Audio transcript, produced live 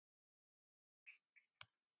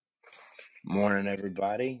Morning,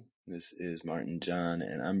 everybody. This is Martin John,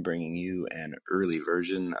 and I'm bringing you an early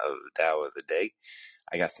version of Tao of the Day.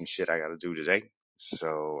 I got some shit I got to do today,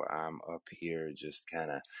 so I'm up here just kind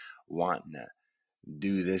of wanting to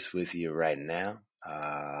do this with you right now.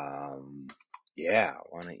 Yeah,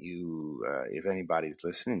 why don't you, if anybody's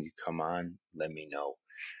listening, you come on, let me know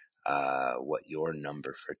what your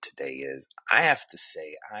number for today is. I have to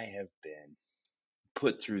say, I have been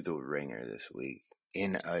put through the ringer this week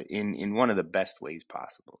in one of the best ways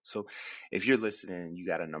possible. So if you're listening, you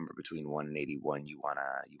got a number between 1 and 81 you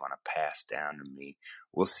wanna pass down to me.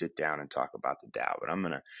 We'll sit down and talk about the Tao. But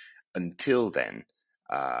until then,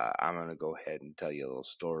 I'm gonna go ahead and tell you a little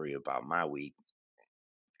story about my week,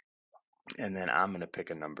 and then I'm gonna pick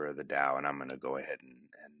a number of the Tao, and I'm gonna go ahead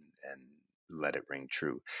and let it ring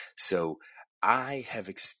true. So I have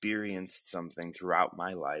experienced something throughout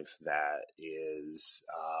my life that is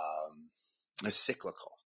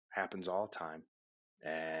cyclical, happens all the time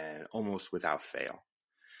and almost without fail.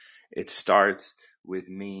 It starts with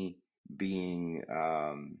me being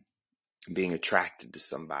being attracted to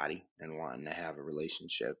somebody and wanting to have a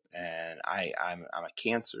relationship, and I'm a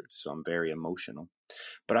Cancer, so I'm very emotional,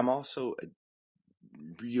 but I'm also a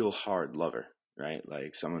real hard lover, right?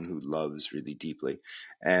 Like someone who loves really deeply.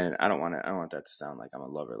 And I don't want that to sound like I'm a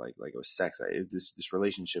lover, like it was sex. This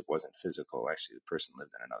relationship wasn't physical. Actually, the person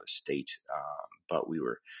lived in another state, but we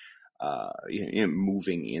were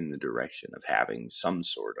moving in the direction of having some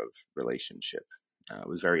sort of relationship. It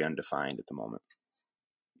was very undefined at the moment.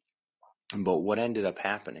 But what ended up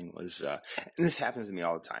happening was, and this happens to me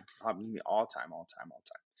all the time, all the time.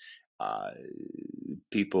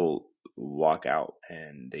 People walk out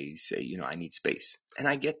and they say, I need space. And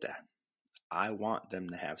I get that. I want them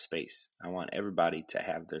to have space. I want everybody to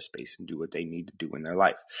have their space and do what they need to do in their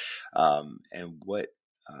life. And what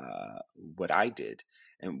I did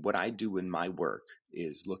and what I do in my work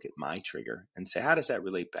is look at my trigger and say, how does that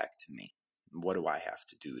relate back to me? What do I have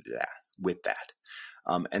to do to that with that?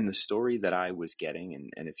 And the story that I was getting,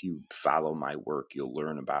 and if you follow my work, you'll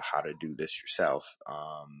learn about how to do this yourself.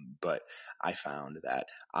 But I found that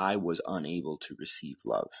I was unable to receive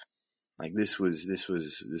love. Like this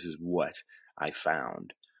is what I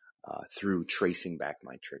found through tracing back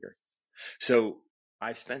my trigger. So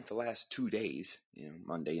I spent the last 2 days,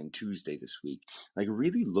 Monday and Tuesday this week, like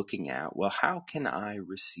really looking at, well, how can I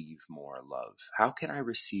receive more love? How can I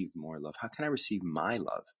receive more love? How can I receive my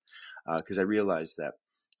love? Because I realized that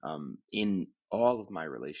in all of my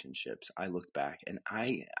relationships, I looked back and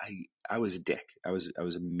I was a dick. I was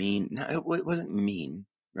a mean. No, it wasn't mean,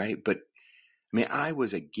 right? But I mean, I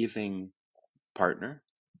was a giving partner,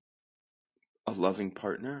 a loving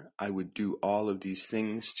partner. I would do all of these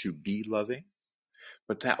things to be loving,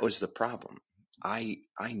 but that was the problem. I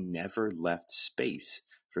never left space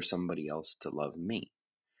for somebody else to love me.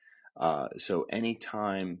 So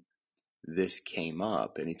anytime this came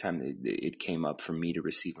up, anytime it came up for me to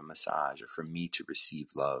receive a massage or for me to receive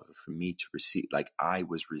love or for me to receive, like I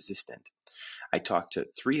was resistant. I talked to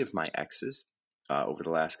 3 of my exes over the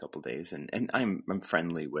last couple of days, and I'm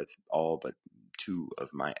friendly with all but 2 of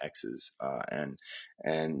my exes,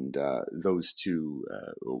 and those 2,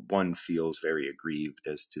 one feels very aggrieved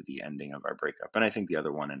as to the ending of our breakup, and I think the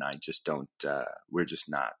other one and I just don't. We're just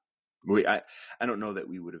not. I don't know that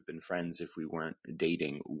we would have been friends if we weren't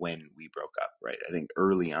dating when we broke up, right? I think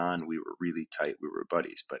early on we were really tight, we were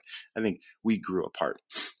buddies, but I think we grew apart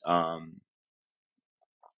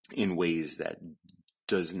in ways that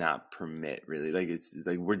does not permit really, like it's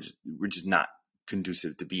like we're just not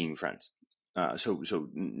conducive to being friends. So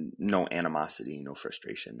no animosity, no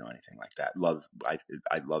frustration, no anything like that.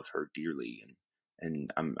 I love her dearly, and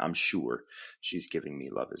I'm sure she's giving me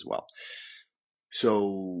love as well.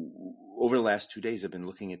 So over the last 2 days, I've been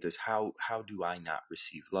looking at this. How do I not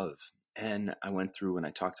receive love? And I went through and I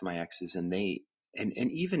talked to my exes, and they and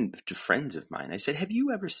even to friends of mine. I said, "Have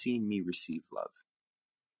you ever seen me receive love?"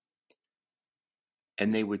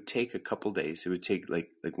 And they would take a couple days. It would take like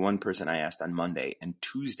one person I asked on Monday, and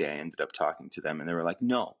Tuesday I ended up talking to them, and they were like,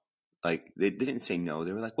 "No." Like they didn't say no.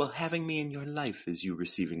 They were like, "Well, having me in your life is you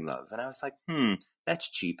receiving love." And I was like,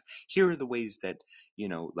 that's cheap. Here are the ways that,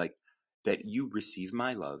 like that you receive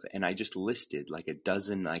my love. And I just listed like a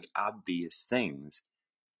dozen like obvious things,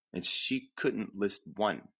 and she couldn't list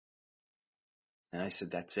one. And I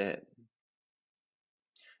said, "That's it.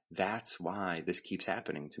 That's why this keeps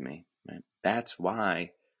happening to me. Right? That's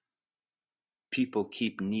why people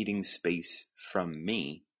keep needing space from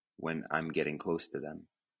me when I'm getting close to them.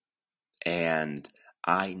 And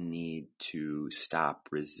I need to stop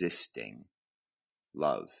resisting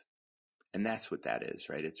love And that's what that is,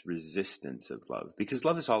 right? It's resistance of love, because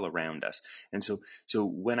love is all around us. And so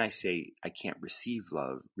when I say I can't receive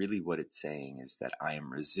love, really what it's saying is that I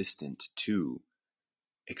am resistant to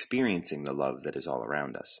experiencing the love that is all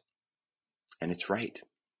around us. And it's right.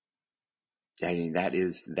 I mean, that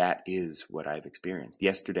is what I've experienced.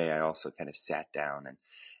 Yesterday, I also kind of sat down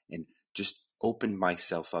and just opened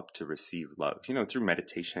myself up to receive love. Through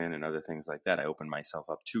meditation and other things like that, I opened myself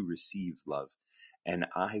up to receive love. And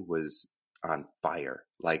I was on fire.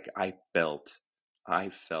 Like I felt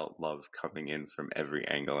love coming in from every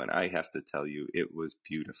angle. And I have to tell you, it was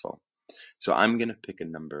beautiful. So I'm going to pick a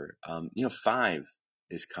number. 5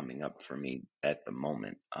 is coming up for me at the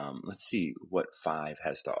moment. Let's see what 5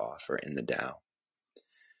 has to offer in the Tao.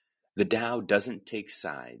 The Tao doesn't take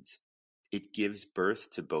sides. It gives birth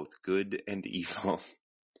to both good and evil.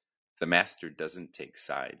 The Master doesn't take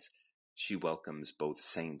sides. She welcomes both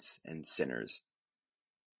saints and sinners.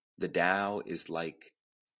 The Tao is like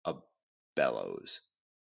a bellows.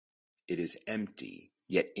 It is empty,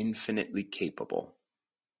 yet infinitely capable.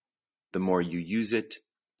 The more you use it,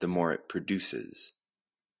 the more it produces.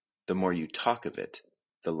 The more you talk of it,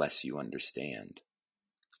 the less you understand.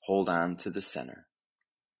 Hold on to the center.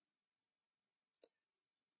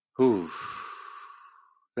 Whew.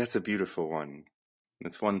 That's a beautiful one.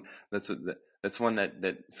 That's one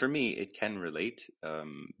that for me, it can relate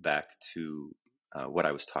back to what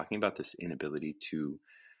I was talking about, this inability to,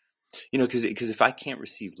 because if I can't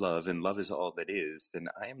receive love, and love is all that is, then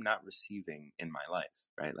I am not receiving in my life,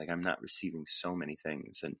 right? Like I'm not receiving so many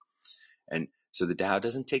things, and so the Tao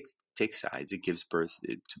doesn't take sides. It gives birth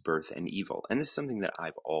to birth and evil, and this is something that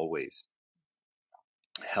I've always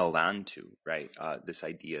held on to, right? This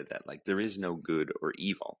idea that like there is no good or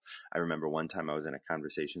evil. I remember one time I was in a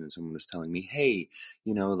conversation and someone was telling me, hey,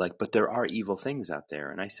 but there are evil things out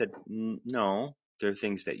there. And I said, no, there are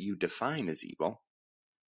things that you define as evil.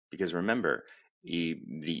 Because remember, your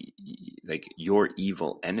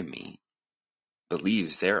evil enemy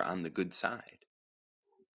believes they're on the good side.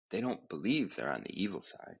 They don't believe they're on the evil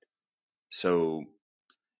side. So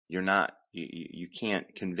you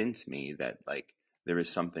can't convince me that like there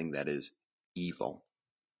is something that is evil.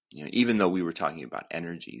 Even though we were talking about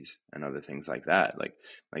energies and other things like that, like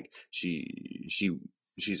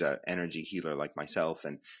she's a energy healer like myself,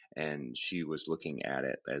 and she was looking at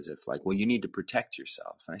it as if like, well, you need to protect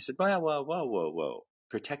yourself. And I said, well, whoa.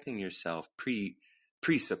 Protecting yourself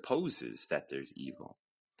presupposes that there's evil.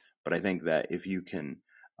 But I think that if you can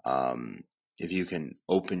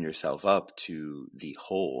open yourself up to the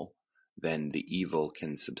whole, then the evil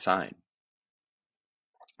can subside.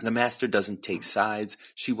 The Master doesn't take sides.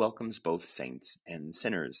 She welcomes both saints and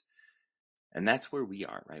sinners. And that's where we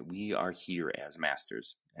are, right? We are here as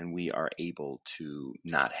masters, and we are able to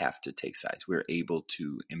not have to take sides. We're able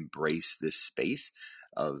to embrace this space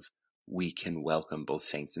of we can welcome both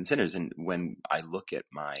saints and sinners. And when I look at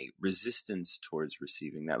my resistance towards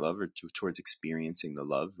receiving that love, or towards experiencing the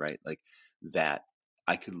love, right? Like that,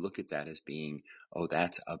 I could look at that as being, oh,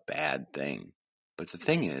 that's a bad thing. But the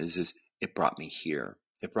thing is it brought me here.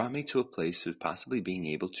 It brought me to a place of possibly being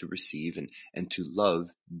able to receive and to love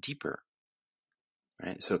deeper.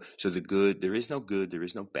 Right. So the good, there is no good, there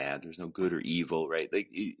is no bad, there's no good or evil, right? Like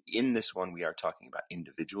in this one, we are talking about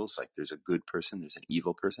individuals, like there's a good person, there's an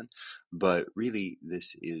evil person, but really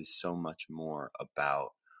this is so much more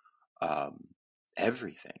about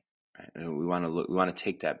everything, right? And we want to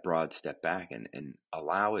take that broad step back and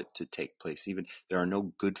allow it to take place. Even there are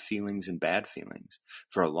no good feelings and bad feelings.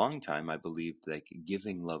 For a long time, I believed like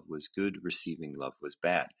giving love was good, receiving love was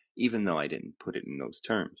bad, even though I didn't put it in those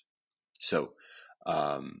terms. So,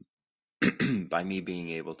 by me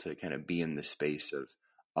being able to kind of be in the space of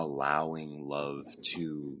allowing love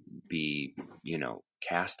to be,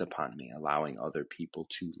 cast upon me, allowing other people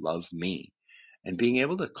to love me, and being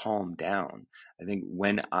able to calm down. I think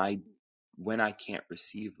when I can't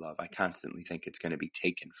receive love, I constantly think it's going to be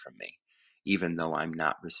taken from me, even though I'm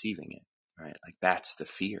not receiving it, right? Like that's the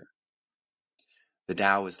fear. The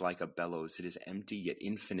Tao is like a bellows. It is empty yet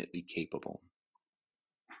infinitely capable.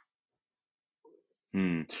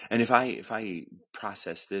 And if I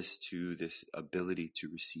process this to this ability to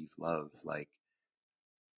receive love, like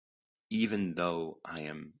even though I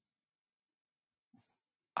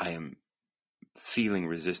am feeling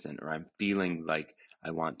resistant, or I'm feeling like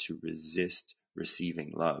I want to resist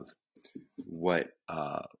receiving love,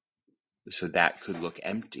 so that could look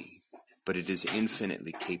empty. but it is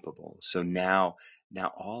infinitely capable. So now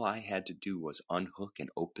all I had to do was unhook and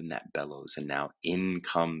open that bellows, and now in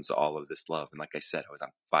comes all of this love. And like I said, I was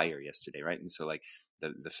on fire yesterday, right? And so like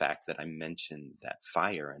the fact that I mentioned that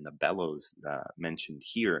fire and the bellows mentioned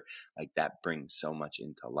here, like that brings so much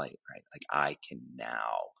into light, right? Like I can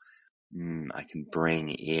now, I can bring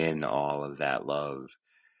in all of that love,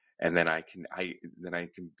 and then I can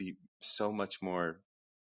be so much more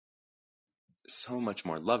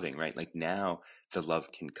loving, right? Like now the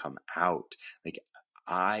love can come out. Like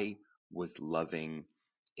I was loving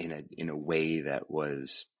in a way that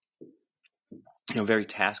was, very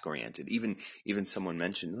task oriented. Even someone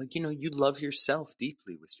mentioned, like, you love yourself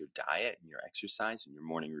deeply with your diet and your exercise and your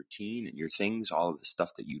morning routine and your things, all of the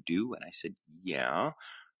stuff that you do. And I said, yeah,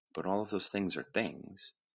 but all of those things are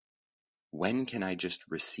things. When can I just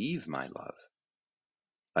receive my love?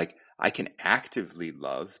 Like I can actively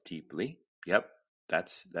love deeply. Yep,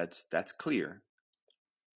 that's clear.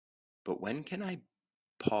 But when can I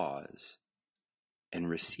pause and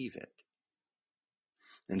receive it?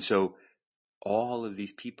 And so all of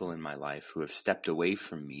these people in my life who have stepped away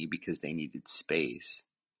from me because they needed space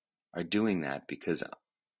are doing that because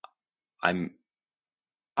I'm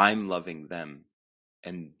loving them,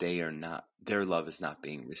 and their love is not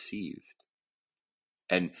being received.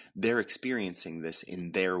 And they're experiencing this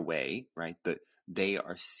in their way, right? That they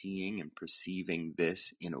are seeing and perceiving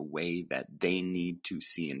this in a way that they need to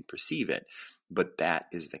see and perceive it. But that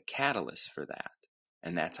is the catalyst for that.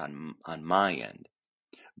 And that's on my end.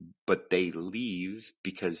 But they leave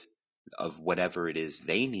because of whatever it is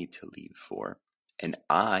they need to leave for. And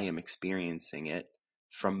I am experiencing it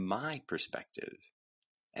from my perspective.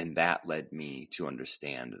 And that led me to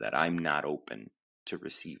understand that I'm not open to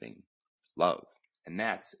receiving love. And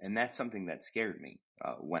that's something that scared me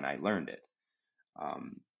when I learned it,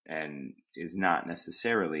 and is not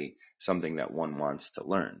necessarily something that one wants to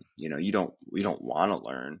learn. We don't want to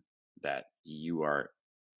learn that you are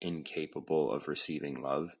incapable of receiving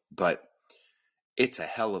love, but it's a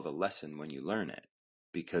hell of a lesson when you learn it,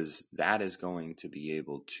 because that is going to be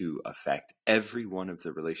able to affect every one of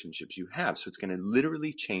the relationships you have. So it's going to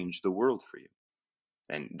literally change the world for you.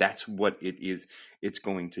 And that's what it's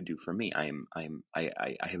going to do for me. I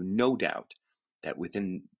have no doubt that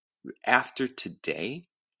after today,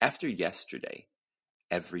 after yesterday,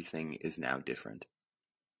 everything is now different.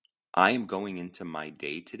 I am going into my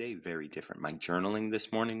day today very different. My journaling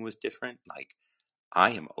this morning was different. Like I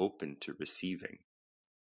am open to receiving.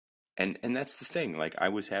 And that's the thing. Like I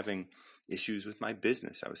was having issues with my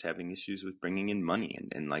business. I was having issues with bringing in money,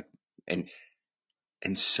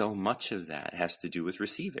 and so much of that has to do with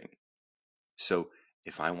receiving. So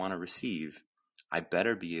if I want to receive, I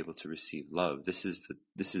better be able to receive love. This is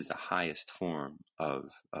the highest form of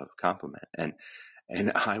compliment.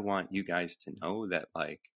 And I want you guys to know that,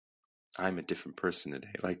 like, I'm a different person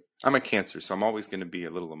today. Like I'm a Cancer, so I'm always going to be a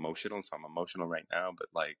little emotional. So I'm emotional right now, but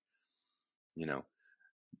like, you know,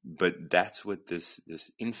 but that's what this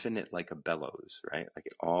infinite, like a bellows, right? Like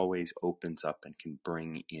it always opens up and can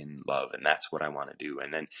bring in love, and that's what I want to do.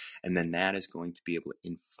 And then that is going to be able to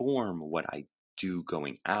inform what I do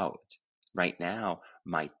going out. Right now,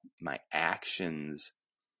 my actions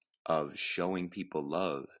of showing people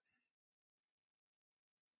love,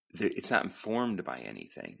 it's not informed by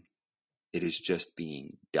anything. It is just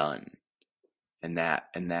being done. And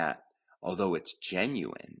that although it's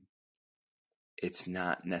genuine, it's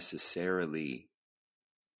not necessarily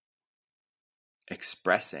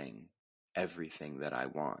expressing everything that I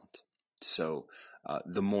want. So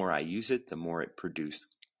the more I use it, the more it produces.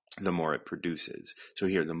 So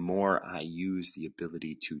here, the more I use the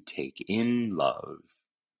ability to take in love,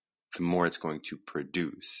 the more it's going to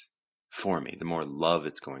produce for me. The more love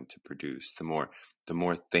it's going to produce. The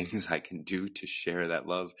more things I can do to share that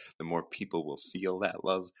love, the more people will feel that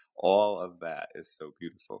love. All of that is so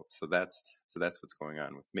beautiful. So that's what's going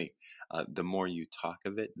on with me. The more you talk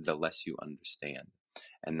of it, the less you understand,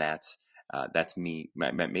 and that's me.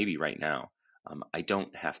 Maybe right now, I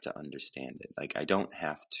don't have to understand it. Like I don't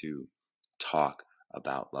have to talk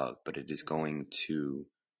about love, but it is going to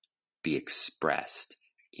be expressed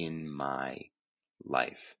in my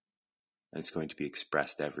life. And it's going to be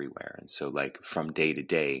expressed everywhere. And so, like, from day to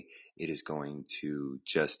day, it is going to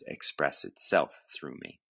just express itself through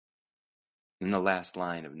me. And the last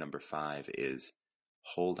line of number 5 is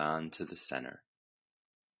hold on to the center.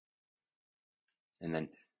 And then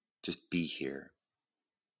just be here.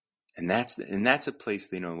 And that's a place,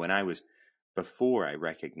 before I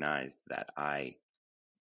recognized that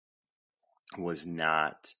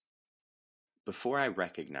before I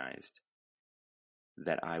recognized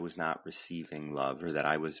that I was not receiving love, or that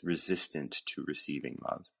I was resistant to receiving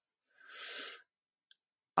love.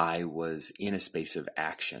 I was in a space of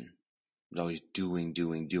action. I was always doing,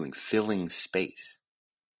 filling space.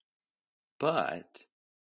 But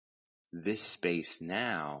this space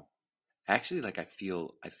now, actually, like I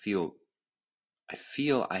feel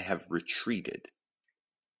I have retreated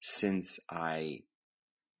since I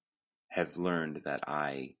have learned that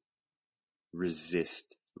I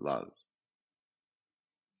resist love.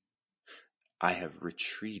 I have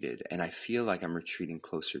retreated, and I feel like I'm retreating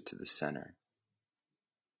closer to the center.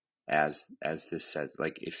 As this says,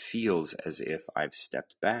 like, it feels as if I've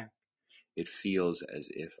stepped back. It feels as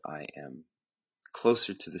if I am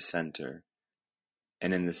closer to the center,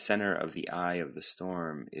 and in the center of the eye of the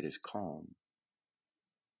storm, it is calm.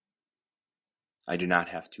 I do not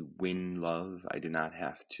have to win love. I do not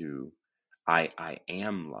have to, I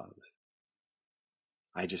am love.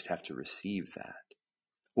 I just have to receive that,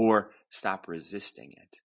 or stop resisting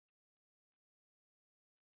it.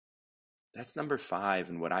 That's number 5,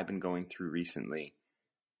 and what I've been going through recently.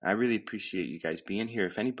 I really appreciate you guys being here.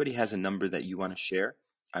 If anybody has a number that you want to share,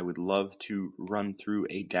 I would love to run through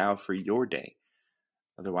a Tao for your day.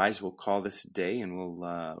 Otherwise, we'll call this a day, and we'll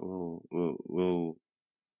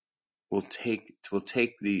take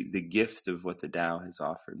the gift of what the Tao has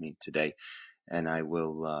offered me today, and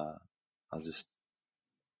I'll just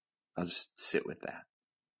sit with that.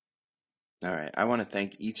 All right. I want to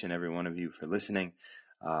thank each and every one of you for listening.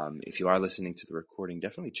 If you are listening to the recording,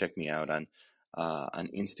 definitely check me out on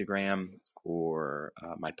Instagram or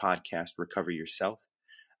my podcast, Recover Yourself.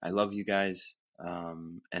 I love you guys,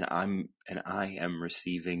 and I am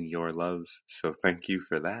receiving your love. So thank you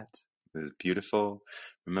for that. It was beautiful.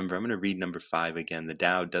 Remember, I'm going to read number 5 again. The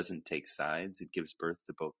Tao doesn't take sides. It gives birth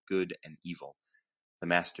to both good and evil. The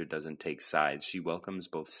Master doesn't take sides. She welcomes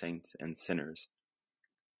both saints and sinners.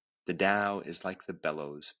 The Tao is like the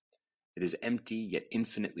bellows. It is empty yet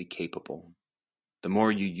infinitely capable. The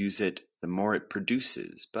more you use it, the more it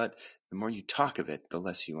produces, but the more you talk of it, the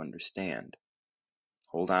less you understand.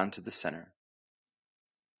 Hold on to the center.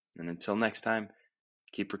 And until next time,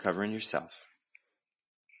 keep recovering yourself.